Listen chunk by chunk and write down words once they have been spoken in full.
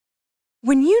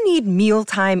When you need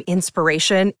mealtime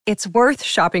inspiration, it's worth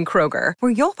shopping Kroger,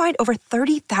 where you'll find over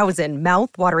 30,000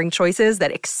 mouth-watering choices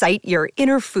that excite your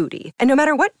inner foodie. And no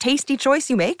matter what tasty choice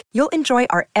you make, you'll enjoy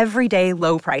our everyday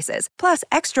low prices, plus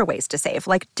extra ways to save,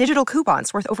 like digital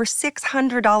coupons worth over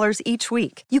 $600 each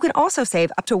week. You can also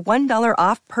save up to $1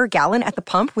 off per gallon at the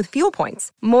pump with fuel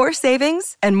points. More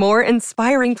savings and more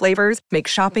inspiring flavors make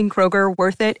shopping Kroger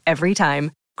worth it every time.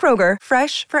 Kroger,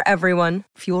 fresh for everyone.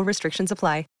 Fuel restrictions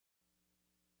apply.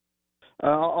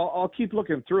 I'll keep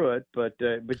looking through it, but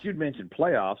you'd mentioned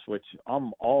playoffs, which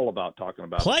I'm all about talking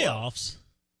about. Playoffs?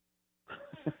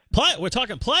 We're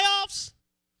talking playoffs?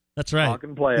 That's right.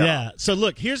 Talking playoffs. Yeah. So,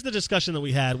 look, here's the discussion that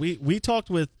we had. We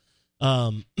talked with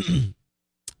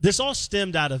this all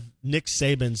stemmed out of Nick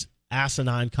Saban's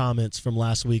asinine comments from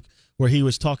last week where he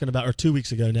was talking about, or 2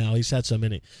 weeks ago now, he's had so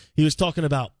many. He was talking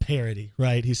about parity,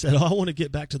 right? He said, I want to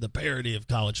get back to the parity of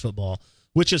college football.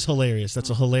 Which is hilarious. That's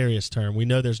a hilarious term. We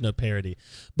know there's no parity.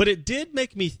 But it did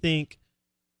make me think,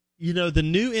 the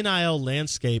new NIL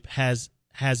landscape has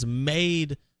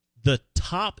made the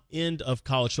top end of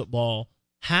college football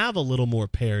have a little more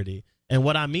parity. And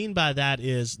what I mean by that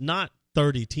is not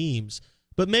 30 teams,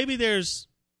 but maybe there's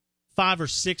 5 or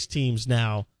 6 teams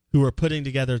now who are putting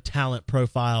together talent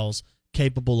profiles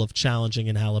capable of challenging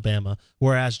in Alabama,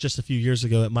 whereas just a few years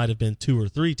ago it might have been 2 or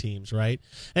 3 teams, right?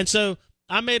 And so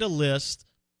I made a list,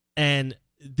 and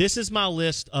this is my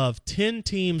list of 10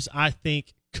 teams I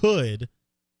think could,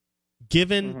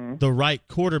 given the right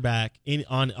quarterback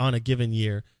on a given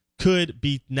year, could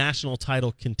be national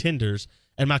title contenders.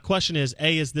 And my question is,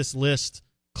 A, is this list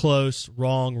close,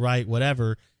 wrong, right,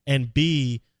 whatever? And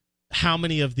B, how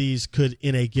many of these could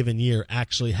in a given year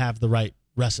actually have the right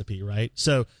recipe, right?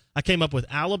 So I came up with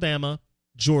Alabama,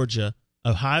 Georgia,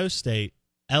 Ohio State,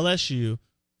 LSU,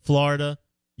 Florida,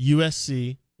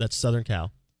 USC, that's Southern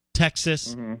Cal,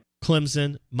 Texas,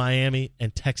 Clemson, Miami,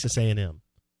 and Texas A&M.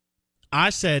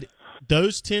 I said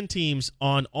those 10 teams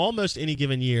on almost any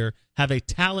given year have a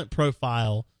talent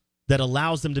profile that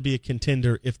allows them to be a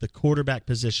contender if the quarterback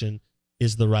position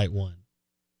is the right one.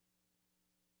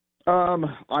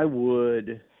 I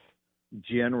would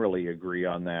generally agree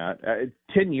on that.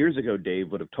 10 years ago,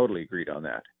 Dave would have totally agreed on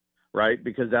that. Right?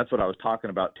 Because that's what I was talking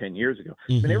about 10 years ago.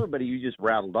 I mean, everybody you just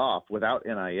rattled off without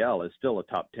NIL is still a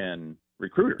top 10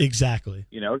 recruiter. Exactly.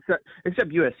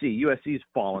 Except USC. USC's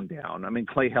fallen down. I mean,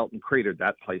 Clay Helton cratered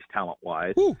that place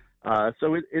talent-wise. So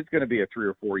it's going to be a 3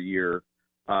 or 4 year,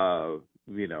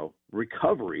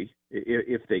 recovery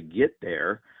if they get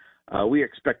there. We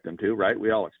expect them to, right?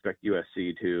 We all expect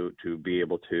USC to be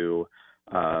able to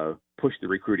push the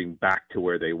recruiting back to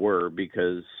where they were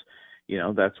because –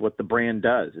 that's what the brand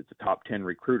does. It's a top 10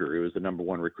 recruiter. It was the number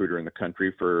 1 recruiter in the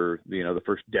country for, the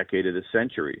first decade of the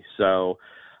century. So,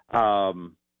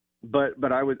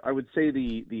 but I would say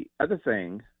the other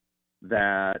thing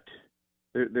that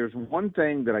there's one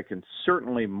thing that I can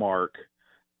certainly mark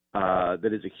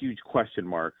that is a huge question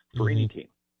mark for any team.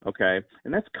 Okay.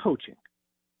 And that's coaching.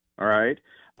 All right.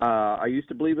 I used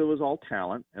to believe it was all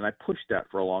talent, and I pushed that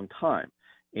for a long time.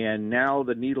 And now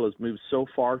the needle has moved so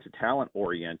far to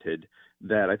talent-oriented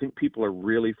that I think people are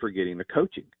really forgetting the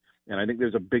coaching. And I think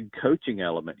there's a big coaching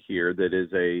element here that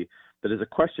is a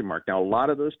question mark. Now, a lot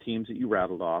of those teams that you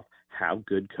rattled off have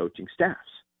good coaching staffs,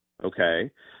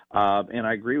 okay? And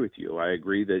I agree with you. I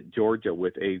agree that Georgia,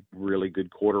 with a really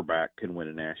good quarterback, can win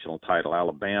a national title.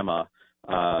 Alabama's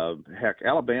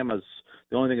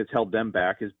the only thing that's held them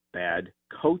back is bad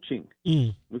coaching.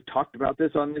 We've talked about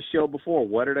this on this show before.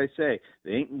 What did I say?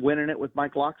 They ain't winning it with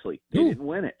Mike Locksley. They didn't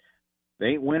win it. They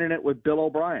ain't winning it with Bill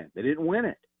O'Brien. They didn't win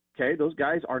it. Okay, those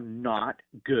guys are not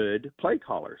good play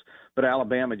callers. But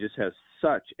Alabama just has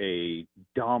such a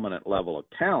dominant level of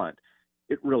talent,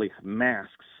 it really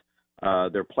masks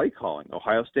their play calling.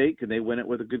 Ohio State, can they win it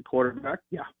with a good quarterback?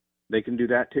 Yeah, they can do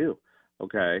that too.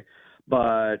 Okay,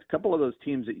 but a couple of those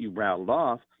teams that you rattled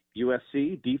off,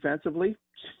 USC defensively,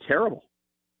 terrible.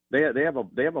 They have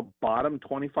a bottom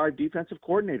 25 defensive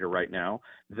coordinator right now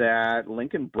that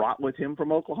Lincoln brought with him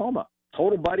from Oklahoma.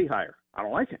 Total buddy hire. I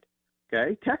don't like it.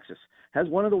 Okay, Texas has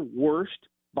one of the worst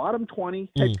bottom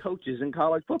 20 head coaches in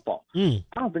college football. I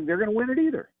don't think they're going to win it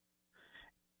either.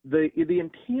 The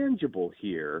intangible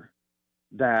here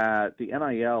that the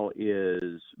NIL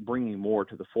is bringing more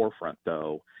to the forefront,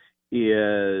 though,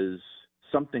 is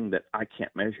something that I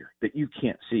can't measure, that you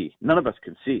can't see. None of us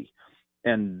can see.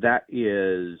 And that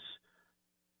is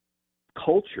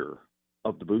culture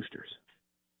of the boosters.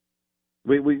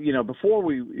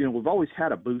 We've always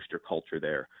had a booster culture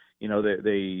there.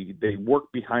 They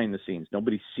work behind the scenes.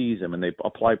 Nobody sees them, and they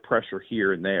apply pressure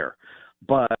here and there.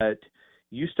 But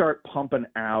you start pumping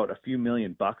out a few $1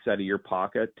 million out of your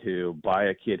pocket to buy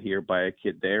a kid here, buy a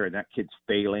kid there, and that kid's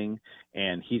failing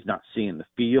and he's not seeing the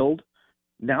field,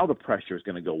 now the pressure is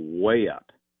going to go way up.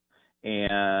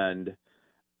 And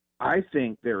I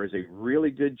think there is a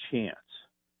really good chance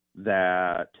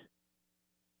that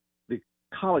the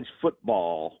college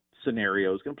football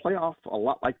scenario is going to play off a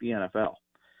lot like the NFL.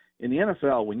 In the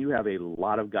NFL, when you have a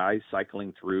lot of guys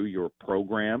cycling through your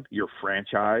program, your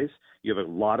franchise, you have a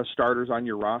lot of starters on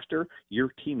your roster,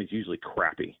 your team is usually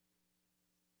crappy.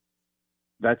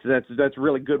 That's a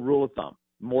really good rule of thumb.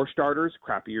 More starters,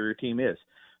 crappier your team is.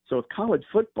 So with college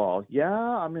football,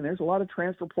 there's a lot of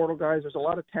transfer portal guys. There's a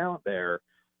lot of talent there.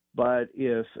 But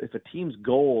if a team's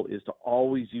goal is to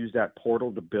always use that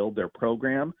portal to build their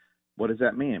program, what does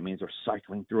that mean? It means they're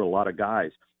cycling through a lot of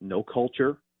guys. No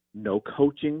culture, no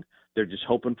coaching. They're just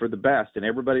hoping for the best. And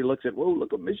everybody looks at, whoa,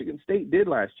 look what Michigan State did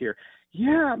last year.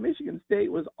 Yeah, Michigan State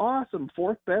was awesome.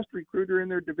 4th best recruiter in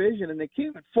their division, and they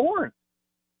came at 4th.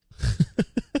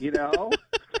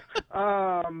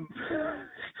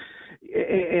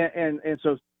 And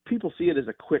so people see it as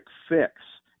a quick fix,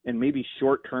 and maybe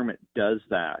short term it does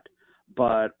that.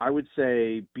 But I would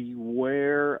say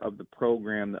beware of the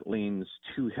program that leans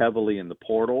too heavily in the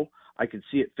portal. I could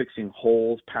see it fixing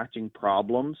holes, patching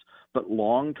problems, but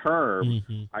long term,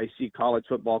 I see college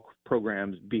football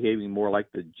programs behaving more like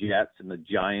the Jets and the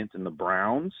Giants and the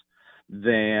Browns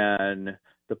than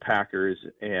the Packers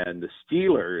and the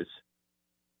Steelers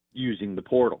using the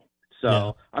portal.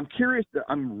 So I'm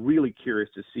really curious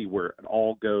to see where it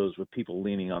all goes with people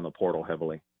leaning on the portal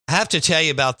heavily. I have to tell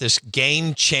you about this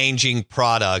game-changing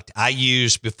product I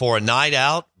use before a night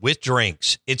out with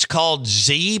drinks. It's called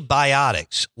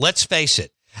Z-Biotics. Let's face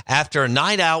it, after a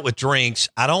night out with drinks,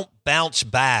 I don't bounce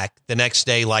back the next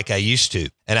day like I used to,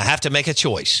 and I have to make a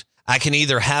choice. I can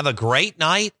either have a great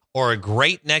night or a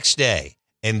great next day,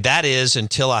 and that is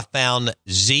until I found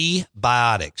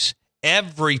Z-Biotics.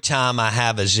 Every time I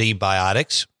have a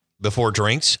Z-Biotics before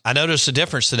drinks, I notice a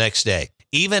difference the next day.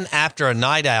 Even after a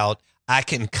night out, I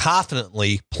can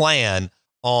confidently plan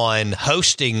on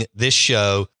hosting this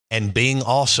show and being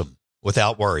awesome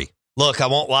without worry. Look, I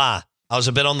won't lie. I was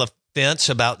a bit on the fence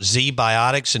about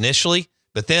Z-Biotics initially,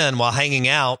 but then while hanging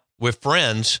out with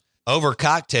friends over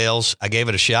cocktails, I gave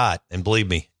it a shot. And believe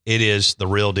me, it is the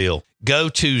real deal. Go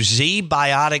to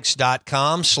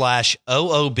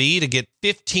zbiotics.com/OOB to get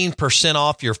 15%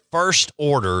 off your first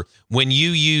order when you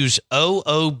use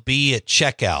OOB at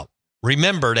checkout.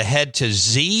 Remember to head to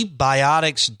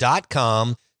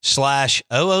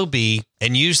zbiotics.com/OOB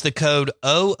and use the code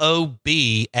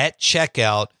OOB at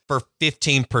checkout for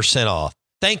 15% off.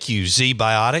 Thank you,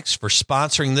 Z-Biotics, for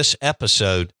sponsoring this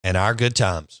episode and our good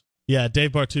times. Yeah,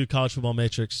 Dave Bartu, College Football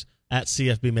Matrix, at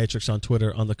CFB Matrix on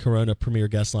Twitter on the Corona Premier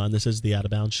Guest Line. This is the Out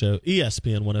of Bounds Show,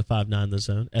 ESPN 105.9 The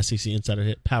Zone, SEC Insider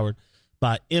Hit, powered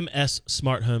by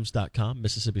MSSmartHomes.com,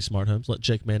 Mississippi Smart Homes. Let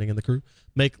Jake Manning and the crew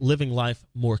make living life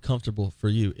more comfortable for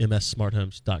you,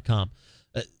 MSSmartHomes.com.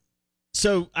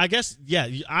 So I guess,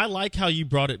 I like how you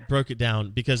broke it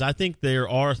down, because I think there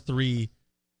are three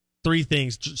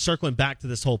things, circling back to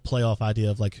this whole playoff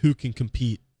idea of like who can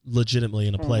compete legitimately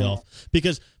in a playoff.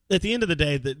 Because at the end of the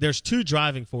day, there's two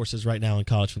driving forces right now in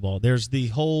college football. There's the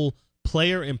whole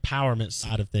player empowerment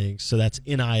side of things. So that's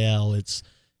NIL. It's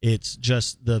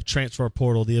just the transfer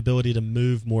portal, the ability to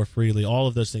move more freely, all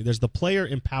of those things. There's the player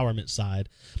empowerment side.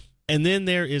 And then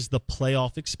there is the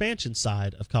playoff expansion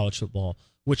side of college football,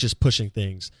 which is pushing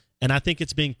things. And I think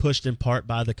it's being pushed in part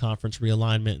by the conference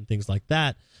realignment and things like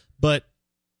that. But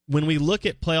when we look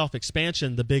at playoff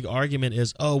expansion, the big argument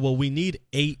is, we need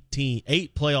 8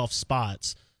 playoff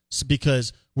spots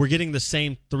because we're getting the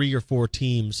same 3 or 4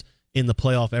 teams in the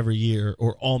playoff every year,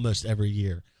 or almost every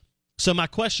year. So my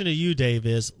question to you, Dave,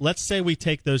 is let's say we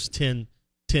take those 10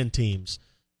 teams,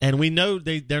 and we know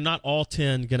they're not all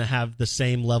 10 going to have the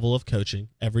same level of coaching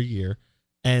every year,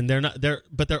 and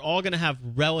but they're all going to have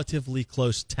relatively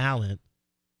close talent.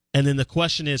 And then the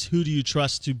question is, who do you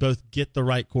trust to both get the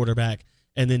right quarterback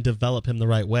and then develop him the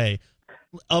right way?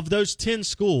 Of those 10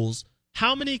 schools,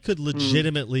 how many could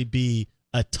legitimately be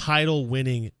a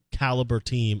title-winning caliber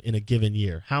team in a given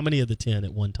year? How many of the 10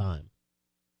 at one time?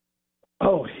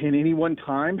 Oh, in any one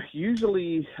time?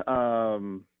 Usually,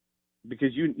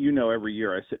 because every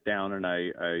year I sit down and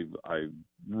I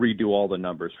redo all the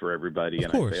numbers for everybody,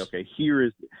 and I say, okay,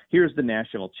 here's the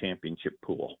national championship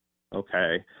pool,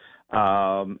 okay?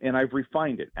 And I've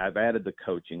refined it. I've added the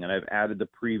coaching, and I've added the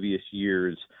previous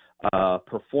year's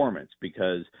performance,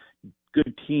 because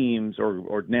good teams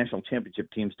or national championship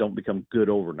teams don't become good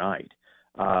overnight.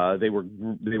 They were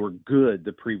good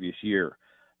the previous year.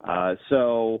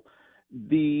 So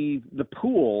the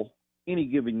pool any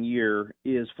given year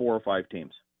is 4 or 5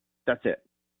 teams. That's it.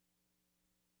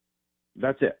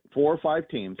 4 or 5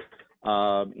 teams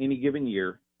any given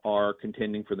year are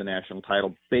contending for the national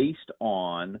title based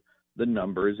on the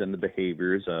numbers and the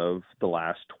behaviors of the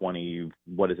last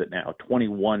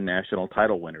 21 national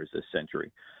title winners this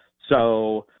century.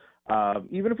 So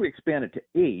even if we expand it to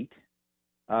 8,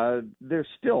 there's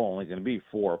still only going to be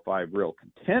 4 or 5 real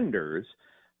contenders.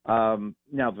 Now,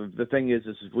 the thing is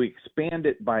if we expand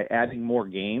it by adding more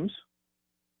games,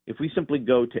 if we simply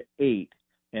go to 8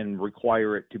 and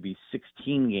require it to be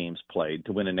 16 games played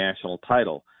to win a national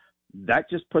title, that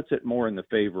just puts it more in the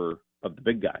favor of the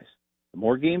big guys. The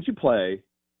more games you play,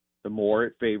 the more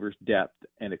it favors depth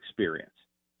and experience.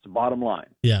 It's the bottom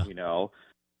line. Yeah.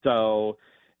 So,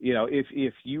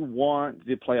 if you want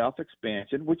the playoff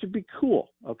expansion, which would be cool,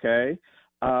 okay,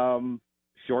 don't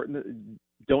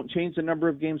change the number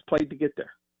of games played to get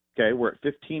there. Okay, we're at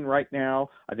 15 right now.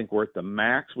 I think we're at the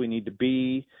max we need to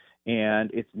be,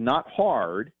 and it's not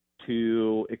hard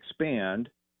to expand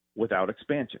without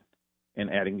expansion and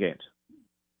adding games.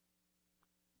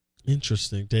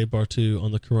 Interesting. Dave Bartoo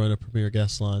on the Corona Premier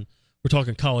Guest Line. We're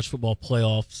talking college football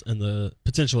playoffs and the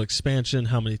potential expansion,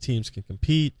 how many teams can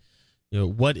compete.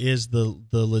 What is the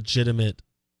legitimate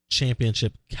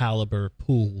championship caliber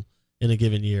pool in a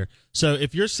given year? So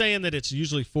if you're saying that it's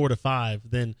usually 4 to 5,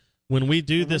 then when we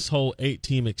do this whole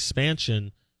 8-team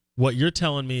expansion, what you're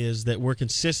telling me is that we're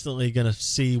consistently going to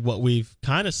see what we've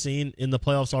kind of seen in the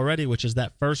playoffs already, which is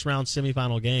that first round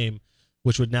semifinal game,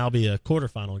 which would now be a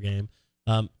quarterfinal game,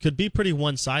 could be pretty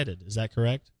one-sided. Is that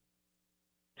correct?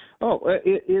 Oh,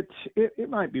 it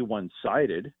might be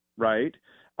one-sided, right?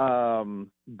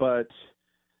 But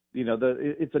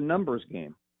it's a numbers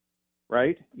game,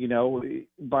 right?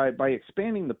 By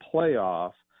expanding the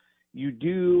playoff, you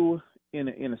do in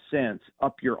a sense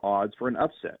up your odds for an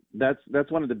upset.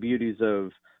 That's one of the beauties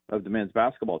of the men's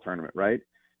basketball tournament, right?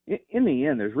 In the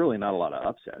end, there's really not a lot of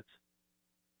upsets.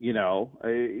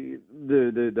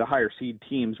 The higher seed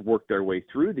teams work their way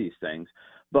through these things,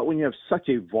 but when you have such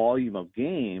a volume of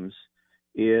games,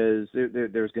 there's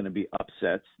going to be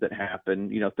upsets that happen.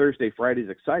 Thursday, Friday is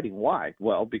exciting. Why?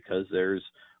 Well, because there's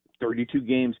 32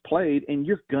 games played, and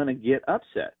you're going to get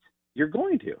upsets. You're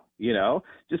going to,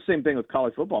 just same thing with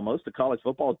college football. Most of college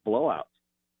football is blowouts.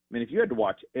 I mean, if you had to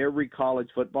watch every college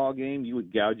football game, you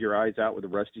would gouge your eyes out with a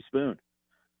rusty spoon.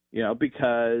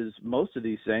 Because most of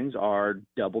these things are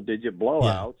double-digit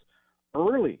blowouts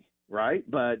early, right?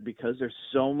 But because there's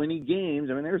so many games,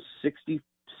 I mean, there's 60,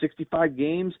 65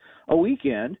 games a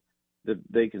weekend, that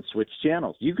they can switch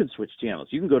channels. You can switch channels.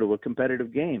 You can go to a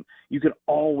competitive game. You can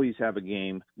always have a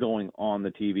game going on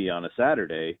the TV on a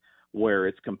Saturday where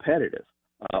it's competitive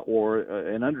or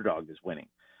an underdog is winning.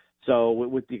 So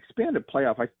with the expanded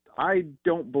playoff, I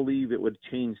don't believe it would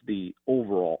change the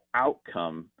overall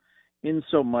outcome in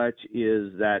so much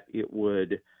is that it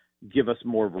would give us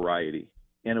more variety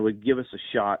and it would give us a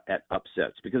shot at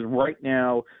upsets. Because right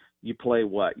now you play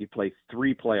what? You play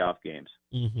 3 playoff games.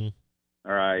 Mm-hmm.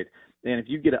 All right. And if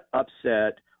you get an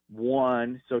upset,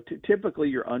 one, so typically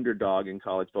your underdog in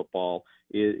college football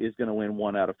is going to win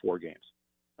 1 out of 4 games.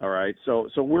 All right. So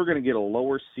we're going to get a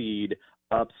lower seed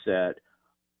upset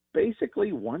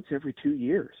basically once every 2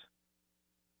 years.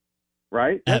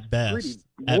 Right? That's at best. Pretty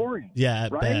boring.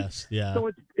 At right? best. Yeah.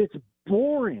 So it's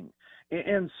boring.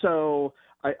 And so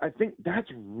I think that's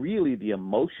really the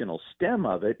emotional stem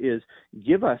of it is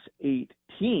give us 8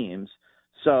 teams.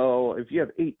 So if you have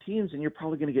 8 teams, then you're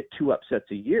probably going to get 2 upsets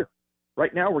a year.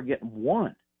 Right now we're getting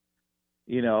 1,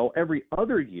 every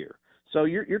other year. So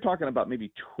you're talking about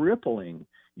maybe tripling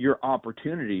your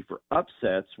opportunity for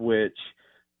upsets, which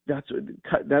that's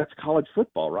college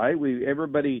football, right?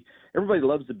 Everybody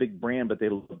loves the big brand, but they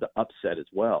love the upset as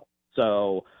well.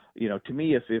 So, to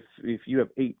me, if you have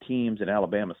 8 teams and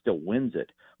Alabama still wins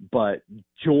it, but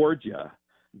Georgia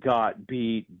got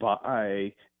beat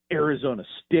by Arizona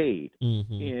State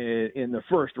in the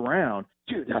first round,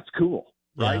 dude, that's cool,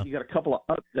 right? Yeah. You got a couple of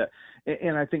upsets,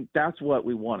 and I think that's what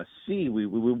we want to see. We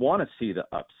want to see the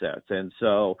upsets, and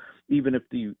so even if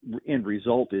the end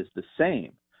result is the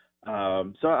same.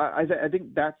 So I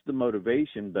think that's the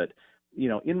motivation. But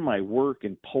in my work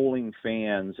in polling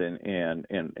fans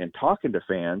and talking to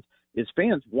fans, is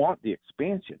fans want the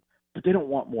expansion, but they don't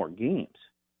want more games.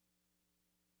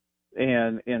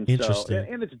 And so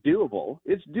and it's doable.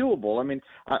 It's doable. I mean,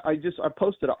 I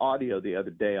posted an audio the other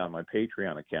day on my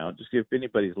Patreon account. Just if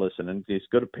anybody's listening, just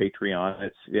go to Patreon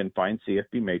and find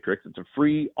CFB Matrix. It's a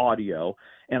free audio,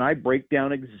 and I break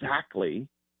down exactly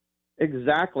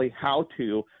how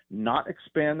to not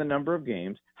expand the number of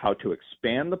games, how to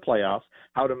expand the playoffs,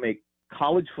 how to make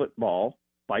college football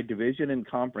by division and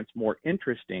conference more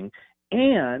interesting,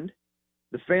 and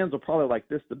the fans will probably like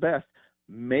this the best,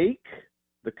 make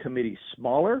the committee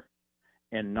smaller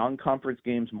and non-conference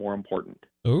games more important.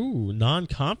 Oh,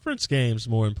 non-conference games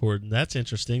more important. That's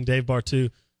interesting. Dave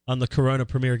Bartoo on the Corona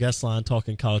Premier Guest Line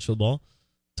talking college football.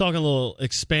 Talking a little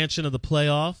expansion of the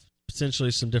playoff,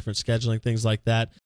 potentially some different scheduling, things like that.